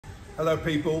Hello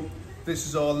people, this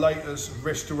is our latest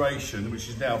restoration which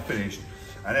is now finished,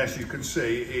 and as you can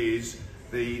see is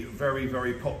the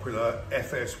very popular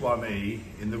Fs1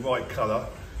 in the right colour,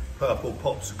 purple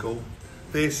popsicle.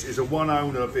 This is a one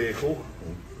owner vehicle,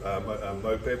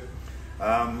 moped,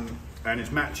 and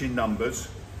it's matching numbers.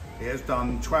 It has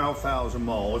done 12,000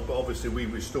 miles, but obviously we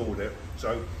restored it,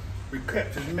 so we've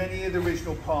kept as many of the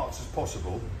original parts as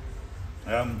possible.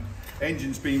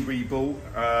 Engine's been rebuilt,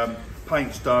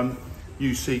 paint's done,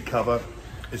 new seat cover.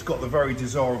 It's got the very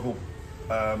desirable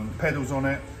pedals on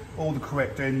it, all the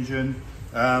correct engine,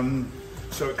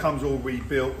 so it comes all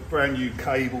rebuilt, brand new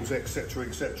cables, etc,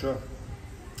 etc.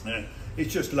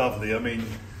 It's just lovely. I mean,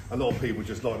 a lot of people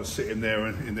just like to sit in there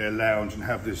in their lounge and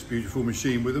have this beautiful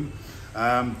machine with them,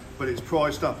 but it's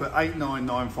priced up at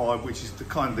 8,995, which is the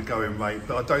kind of the going rate,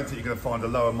 but I don't think you're going to find a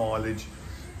lower mileage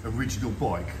original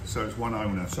bike, so it's one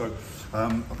owner. So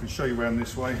I can show you around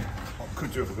this way. I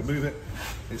could do if I could move it.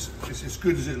 It's as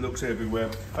good as it looks everywhere.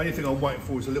 Only thing I'm waiting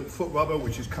for is a little foot rubber,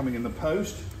 which is coming in the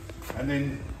post. And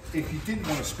then if you didn't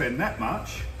want to spend that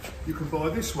much, you can buy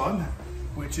this one,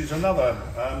 which is another,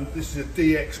 this is a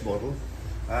DX model,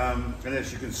 and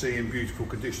as you can see, in beautiful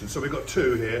condition. So we've got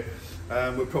two here.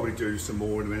 We'll probably do some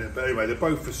more in a minute, but anyway, they're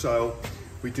both for sale.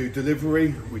 We do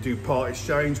delivery, we do part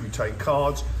exchange, we take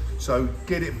cards, so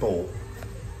get it bought.